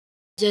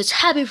Just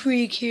Happy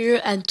Freak here,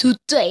 and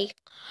today,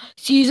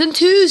 Season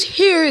 2 is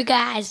here,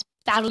 guys.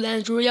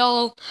 Battlelands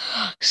Royale,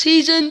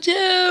 Season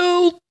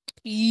 2.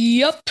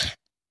 Yup.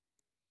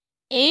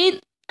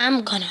 And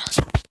I'm gonna.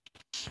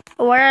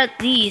 What are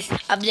these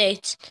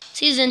updates?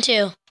 Season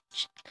 2.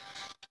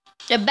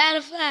 The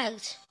battle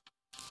flags.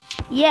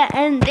 Yeah,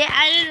 and they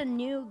added a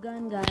new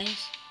gun,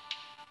 guys.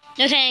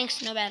 No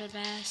thanks, no battle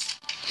pass.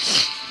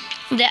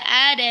 They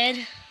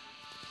added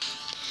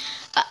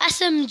a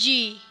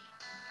SMG.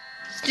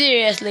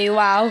 Seriously,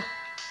 wow.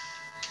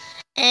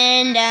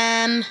 And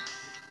I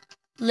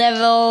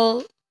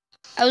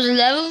was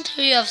level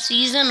 3 of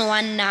season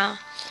 1 now.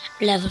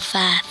 Level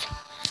 5.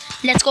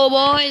 Let's go,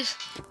 boys.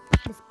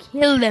 Let's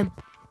kill them.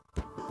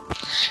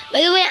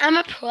 By the way, I'm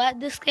a pro at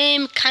this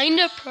game.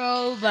 Kinda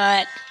pro,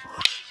 but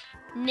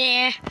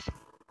nah.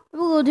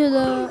 We'll go to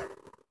the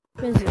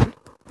prison.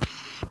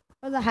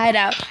 Or the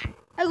hideout.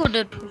 I go to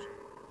the prison.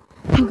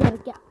 I'm gonna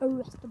get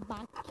arrested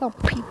by some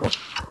people.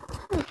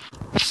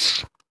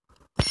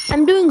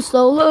 I'm doing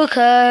solo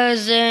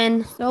because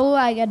in solo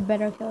I get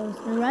better kills.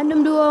 In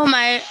random duo,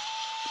 my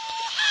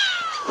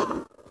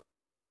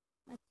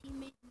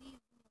teammate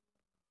leaves.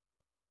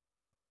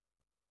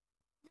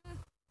 No,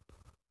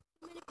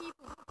 too many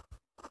people.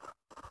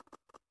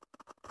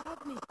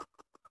 Help me.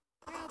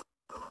 Help.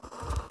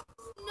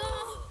 No.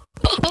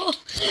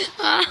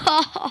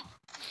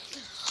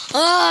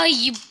 Oh,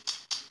 you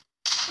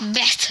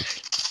bastard.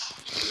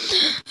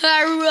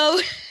 I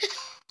wrote.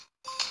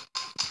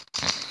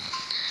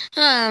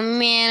 Oh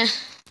man,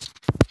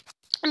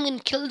 I'm gonna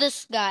kill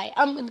this guy.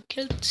 I'm gonna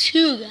kill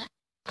 2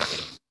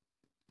 guys.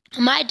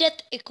 My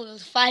death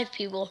equals 5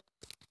 people.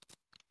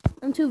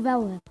 I'm too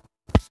velvet.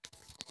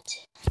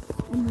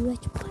 I'm a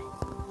rich boy.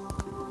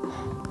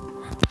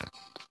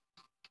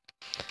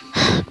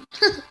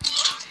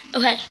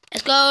 Okay,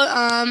 let's go.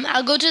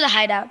 I'll go to the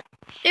hideout.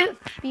 If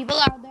people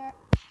are there,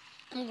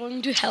 I'm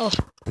going to hell.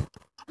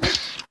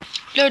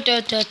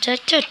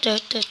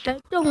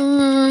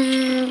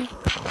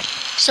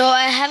 So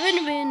I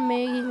haven't been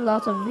making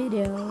lots of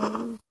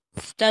videos.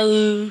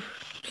 So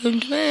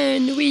don't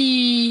mind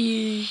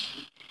me.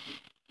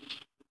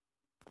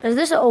 Is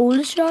this an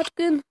old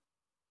shotgun?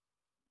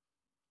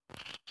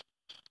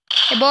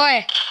 Hey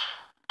boy.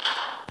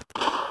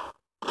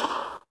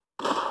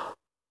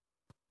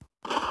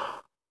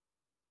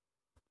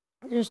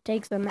 Just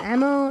take some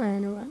ammo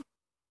and run.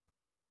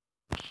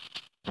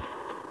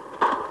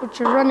 What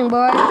you running,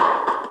 boy?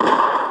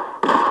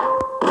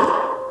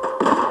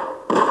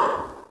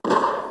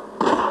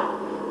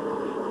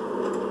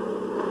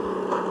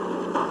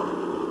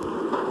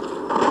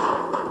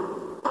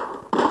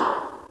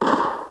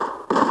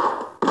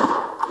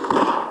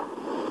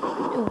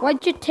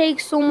 Why'd you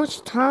take so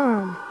much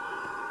time?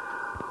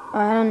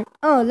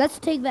 Oh, let's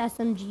take the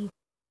SMG.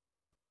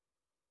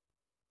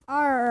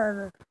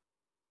 Arr.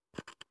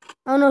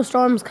 Oh no,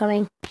 storm's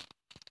coming.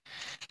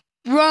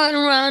 Run,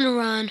 run,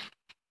 run.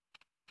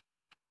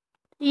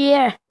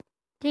 Yeah.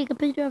 Take a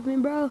picture of me,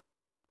 bro.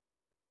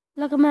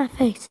 Look at my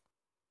face.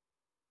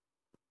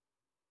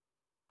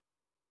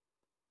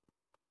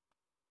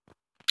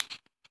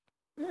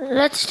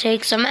 Let's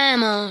take some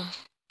ammo.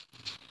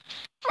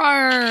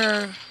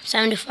 Arr.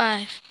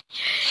 75.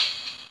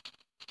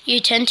 You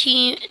 10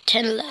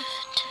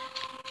 left.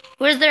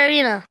 Where's the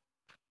arena?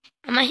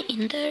 Am I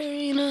in the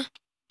arena?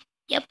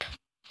 Yep.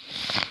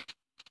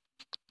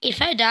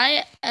 If I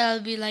die,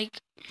 I'll be like,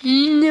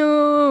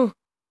 no.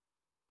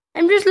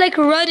 I'm just like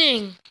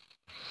running.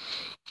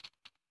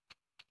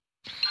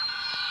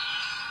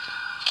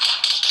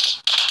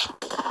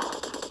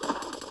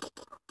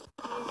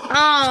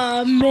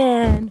 Oh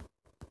man.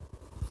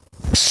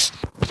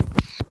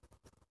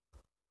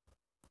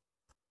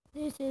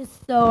 This is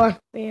so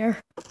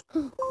unfair.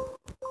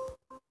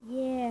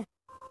 Yeah.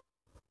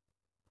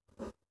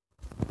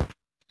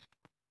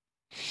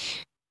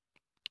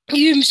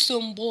 Give me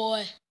some,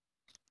 boy.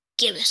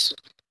 Give me some.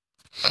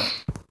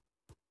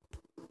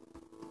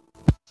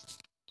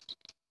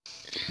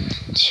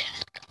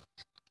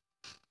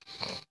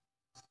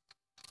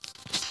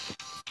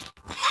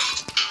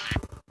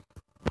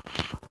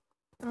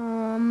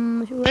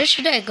 Where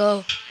should I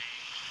go?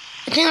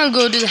 I think I'll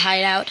go to the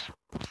hideout.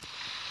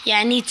 Yeah,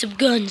 I need some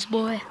guns,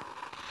 boy.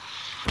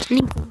 I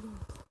need some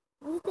guns.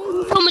 It's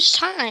taking so much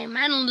time.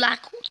 I don't like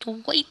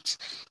to wait.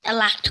 I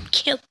like to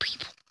kill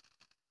people.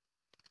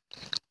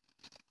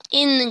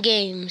 In the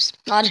games,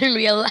 not in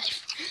real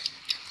life.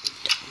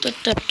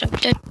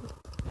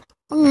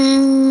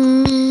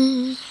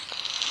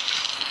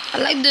 I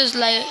like this,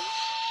 like.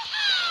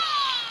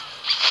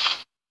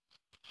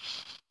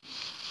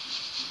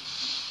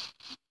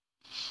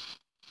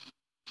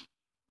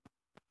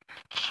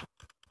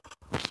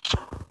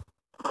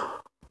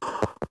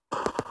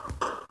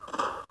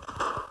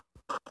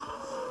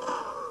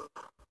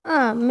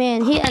 Oh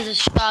man, he has a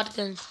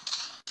shotgun.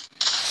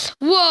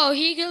 Whoa,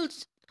 he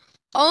kills.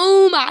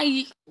 Oh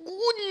my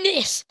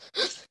goodness.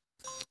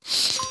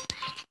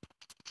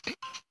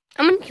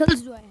 How many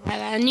kills do I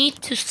have? I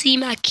need to see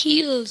my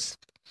kills.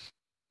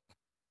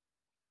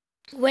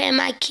 Where are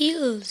my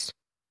kills?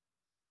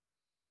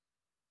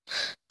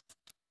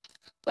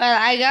 Well,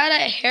 I got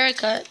a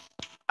haircut.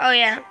 Oh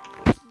yeah.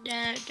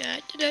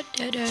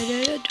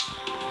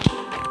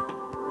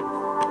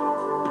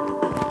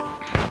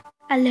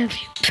 I love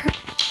you.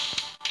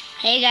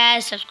 Hey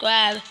guys,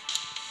 subscribe.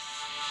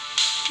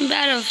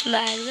 Battle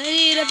flag. I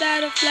need a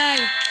battle flag.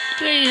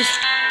 Please.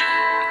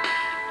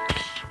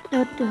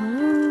 What the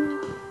hell?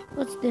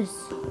 What's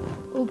this?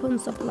 Open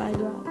supply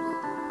drops.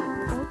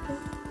 Okay.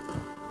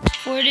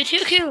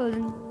 42 kills.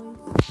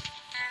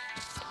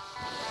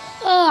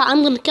 Oh,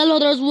 I'm gonna kill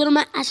others with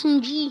my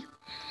SMG.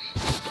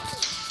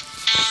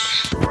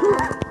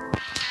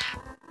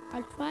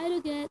 I'll try to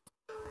get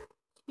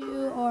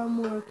 2 or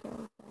more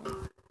kills.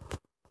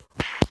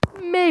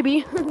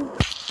 Maybe.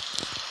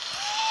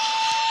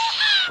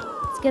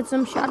 Let's get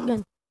some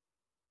shotgun.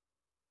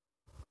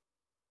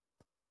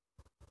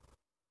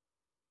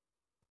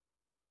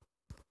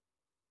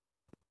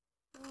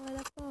 Oh,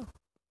 let's go.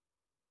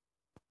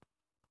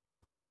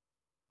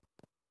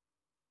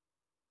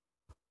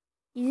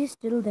 Is he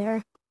still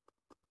there?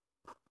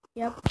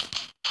 Yep.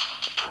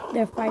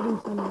 They're fighting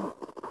someone.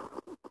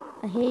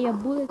 I hear your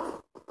bullets.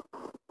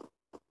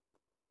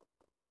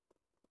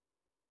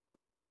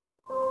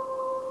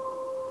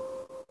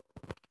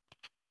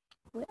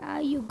 Where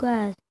are you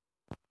guys?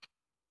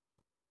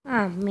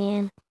 Ah,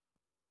 man.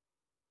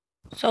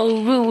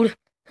 So rude.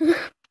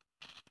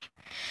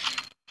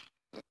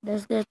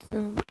 Let's get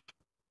some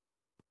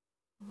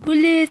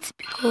bullets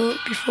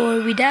before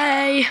we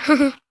die.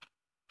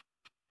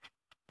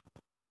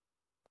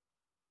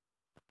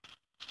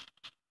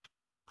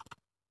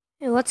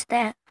 Hey, what's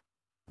that?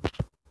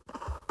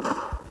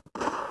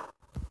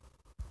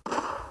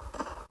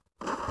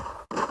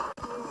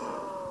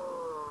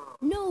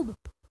 Noob.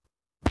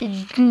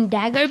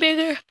 Dagger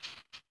bigger?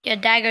 Yeah,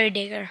 dagger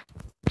digger.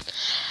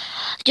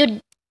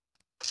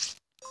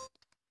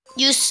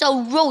 You're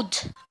so rude.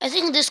 I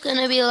think this is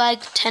gonna be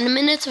like 10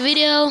 minutes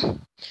video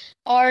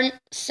or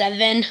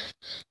 7.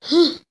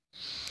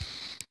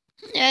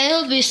 Yeah,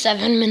 it'll be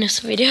 7 minutes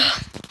video.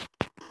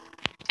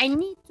 I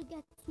need to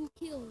get 2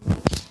 kills.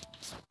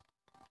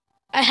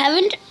 I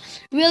haven't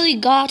really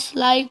got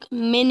like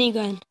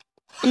minigun,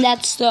 and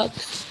that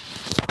sucks.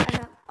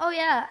 Oh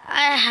yeah,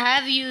 I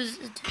have used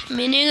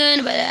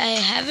minigun, but I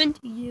haven't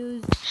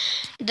used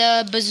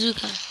the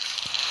bazooka.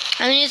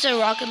 I mean, it's a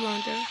rocket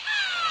launcher.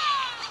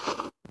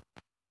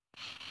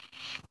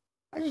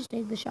 I'll just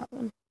take the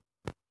shotgun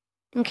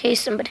in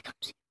case somebody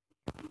comes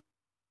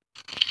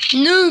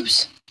here.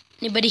 Noobs!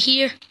 Anybody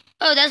here?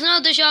 Oh, that's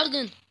not the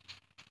shotgun.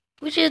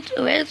 Where's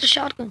the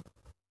shotgun?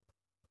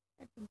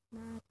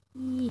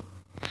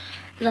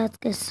 Let's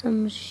get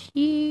some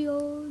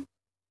shields.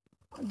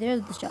 Oh,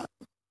 there's the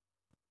shotgun.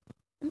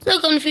 I'm so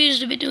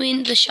confused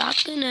between the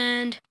shotgun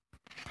and...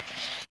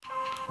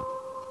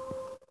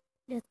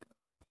 Let's go.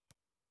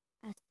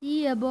 I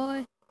see ya,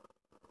 boy.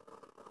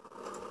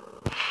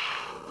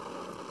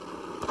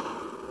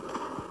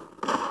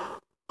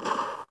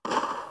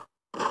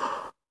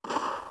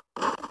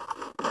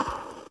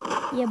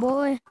 Yeah,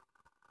 boy.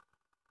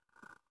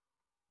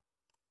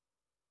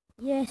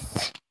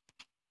 Yes.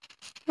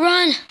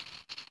 Run!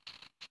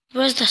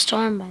 Where's the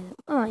storm by the way?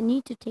 Oh, I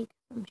need to take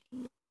some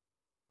shield.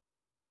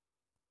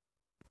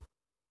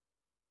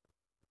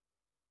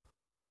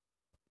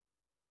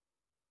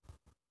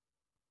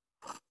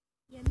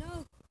 Yeah,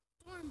 no.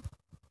 Storm.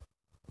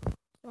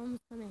 Storm's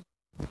coming.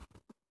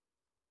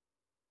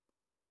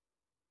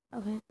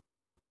 Okay.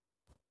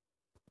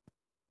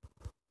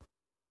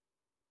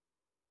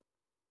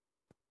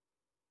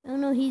 Oh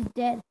no, he's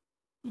dead.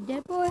 You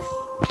dead, boy?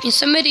 And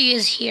somebody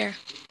is here.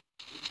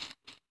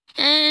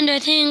 And I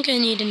think I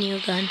need a new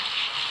gun.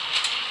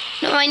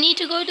 No, I need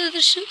to go to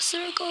the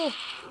circle.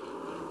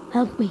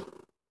 Help me.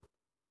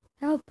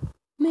 Help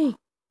me.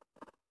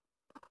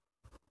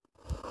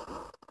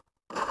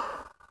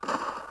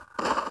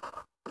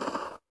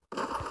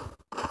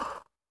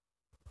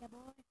 Yeah,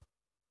 boy.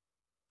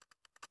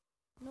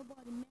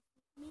 Nobody mess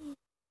with me.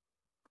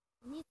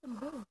 I need some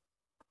bullets.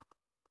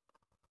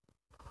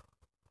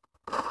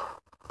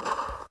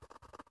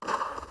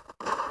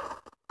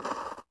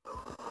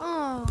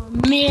 Oh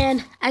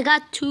man, I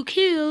got 2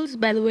 kills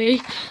by the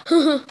way.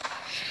 Oh,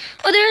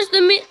 there's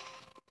the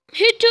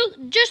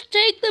just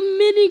take the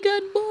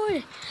minigun,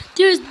 boy.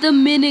 There's the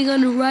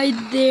minigun right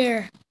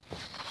there.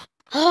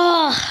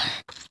 Oh,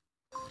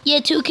 yeah,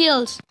 2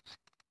 kills.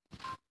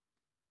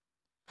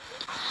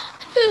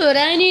 Dude,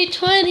 I need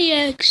 20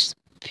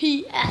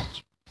 XP.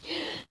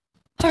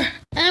 Or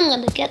I'm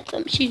gonna get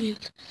some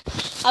shields.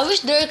 I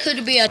wish there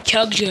could be a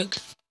chug jug.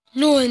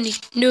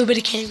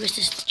 Nobody can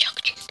resist the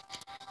chug jug.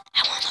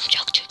 I want some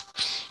chug jug.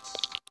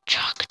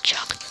 Chug.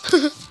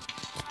 You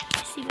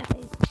see my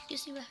face? You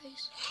see my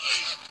face?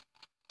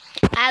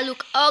 I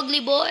look ugly,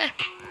 boy.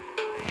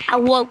 I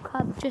woke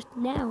up just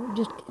now.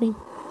 Just kidding.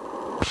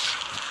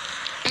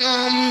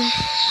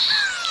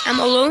 I'm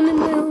alone in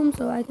my home,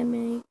 so I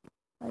can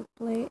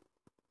play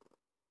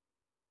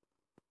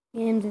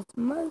games as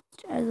much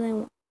as I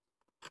want.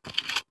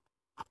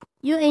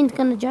 You ain't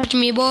gonna judge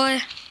me,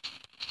 boy.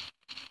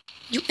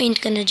 You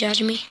ain't gonna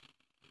judge me.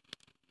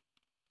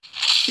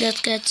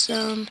 Let's get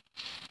some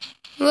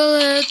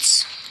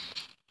bullets,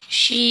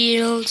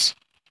 shields.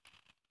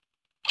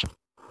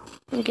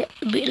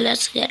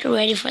 Let's get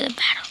ready for the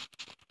battle.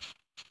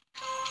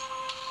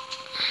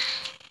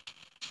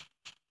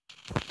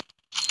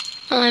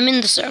 Oh, I'm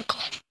in the circle.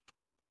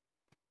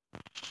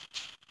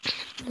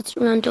 Let's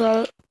run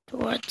towards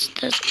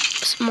the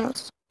small.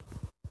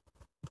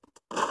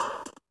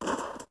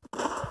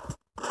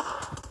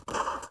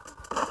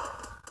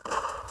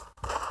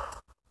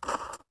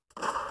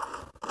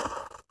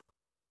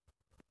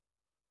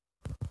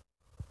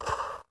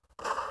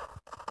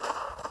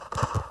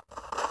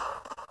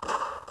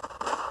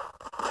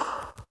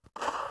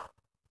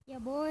 Yeah,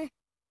 boy.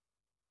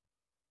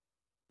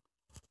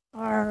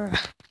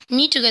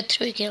 Need to get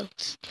 3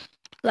 kills.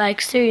 Like,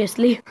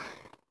 seriously.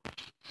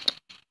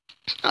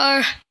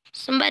 Or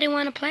somebody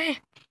wanna play?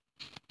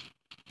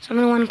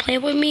 Someone wanna play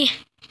with me?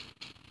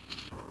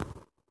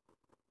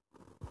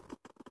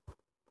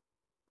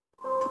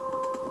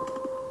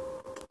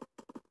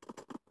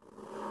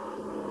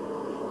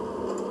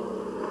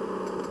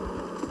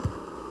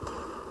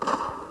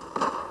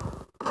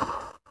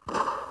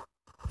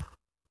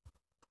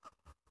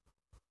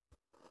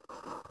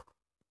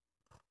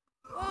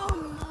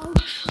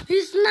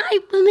 He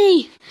sniped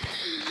me!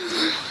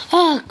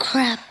 Oh,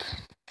 crap.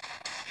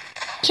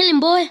 Kill him,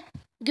 boy.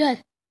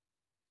 Good.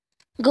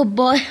 Good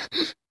boy.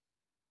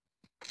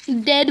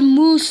 Dead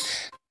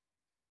moose.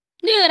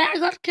 Dude, I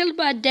got killed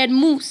by a dead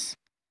moose.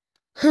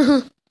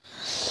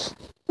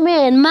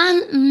 Man,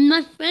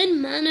 my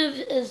friend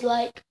Manav is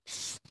like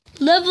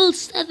level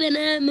 7,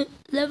 I'm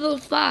level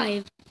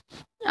 5.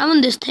 I'm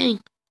on this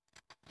thing.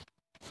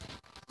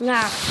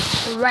 Nah,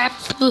 rap.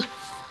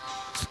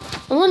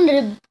 I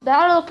wanted a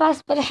battle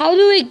pass, but how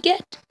do we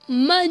get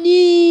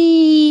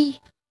money?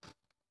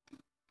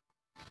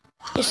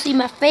 You see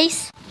my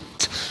face?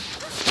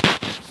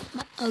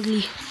 My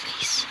ugly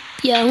face.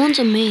 Yeah, I want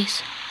some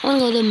maze. I want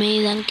to go to the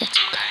maze and get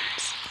some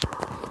guns.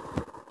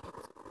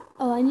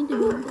 Oh, I need to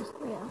move this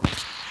trail.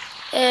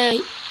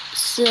 8,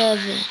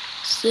 7,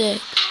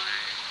 6,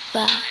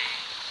 5,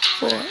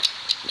 4,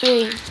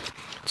 3,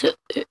 2,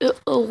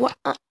 1.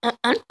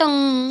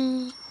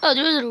 Oh,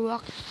 there's a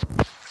rock.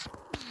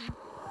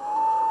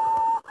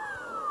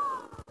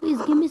 Please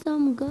give me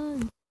some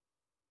guns.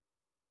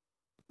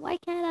 Why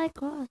can't I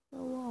cross the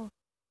wall?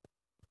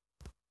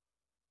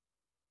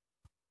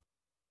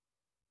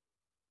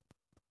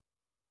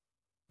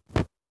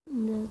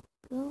 Let's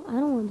go. I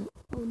don't want to.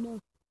 Oh no.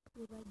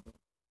 You're right there.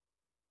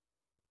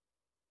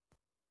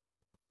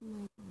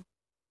 Nice.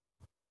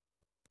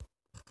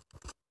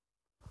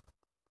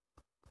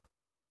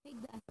 Take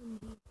the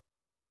SMG.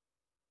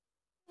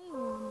 I don't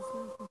want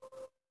something.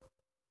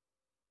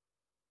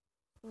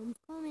 Storm's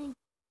coming.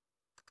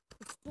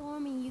 It's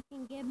storming. You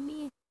can get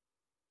me.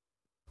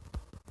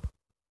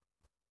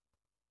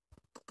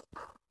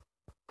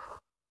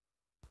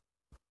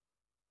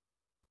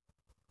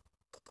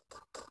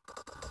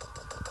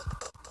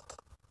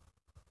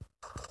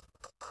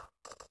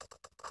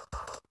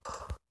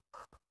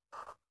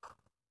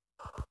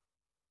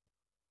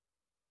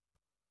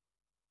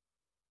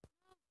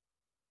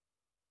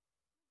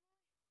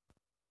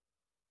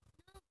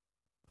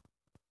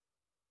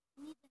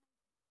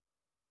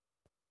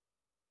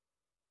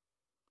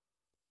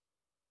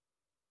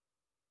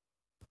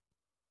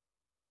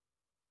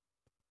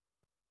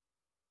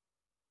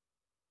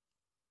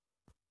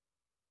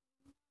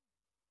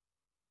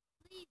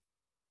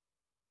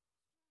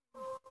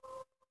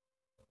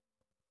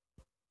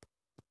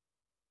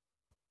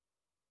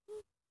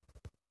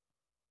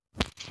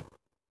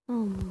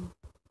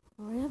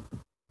 Hurry up.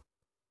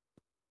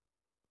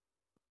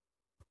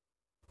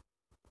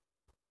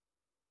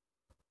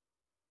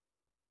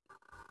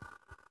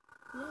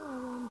 Yeah, I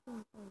want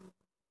something.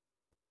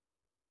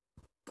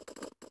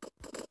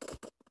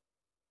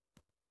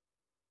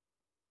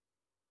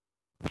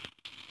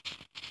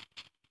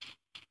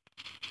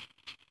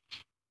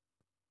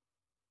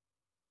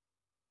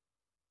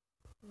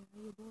 Where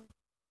are you, boy?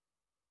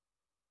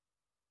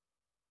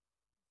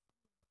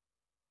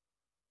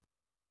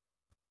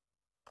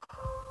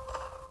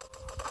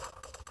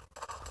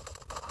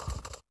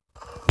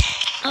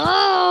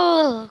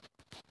 Oh!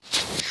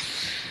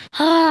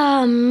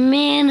 Ah,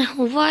 man,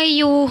 why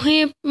you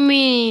hit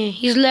me?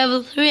 He's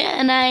level 3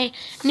 and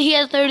he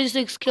has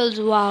 36 kills.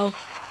 Wow.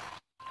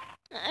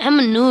 I'm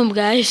a noob,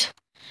 guys.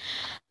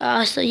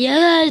 So yeah,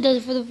 guys, that's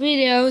it for the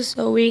video.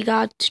 So we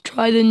got to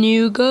try the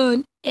new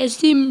gun,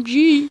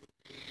 SMG.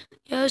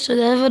 Yeah, so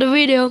that's it for the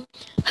video.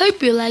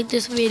 Hope you like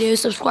this video.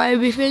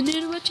 Subscribe if you're new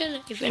to my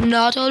channel. If you're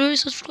not already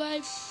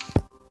subscribed.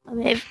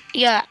 If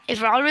you're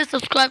already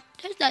subscribed,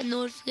 hit that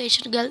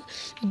notification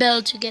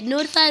bell to get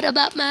notified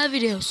about my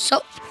videos.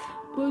 So,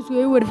 we'll see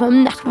you in the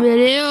next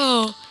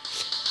video.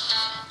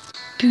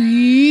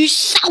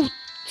 Peace out.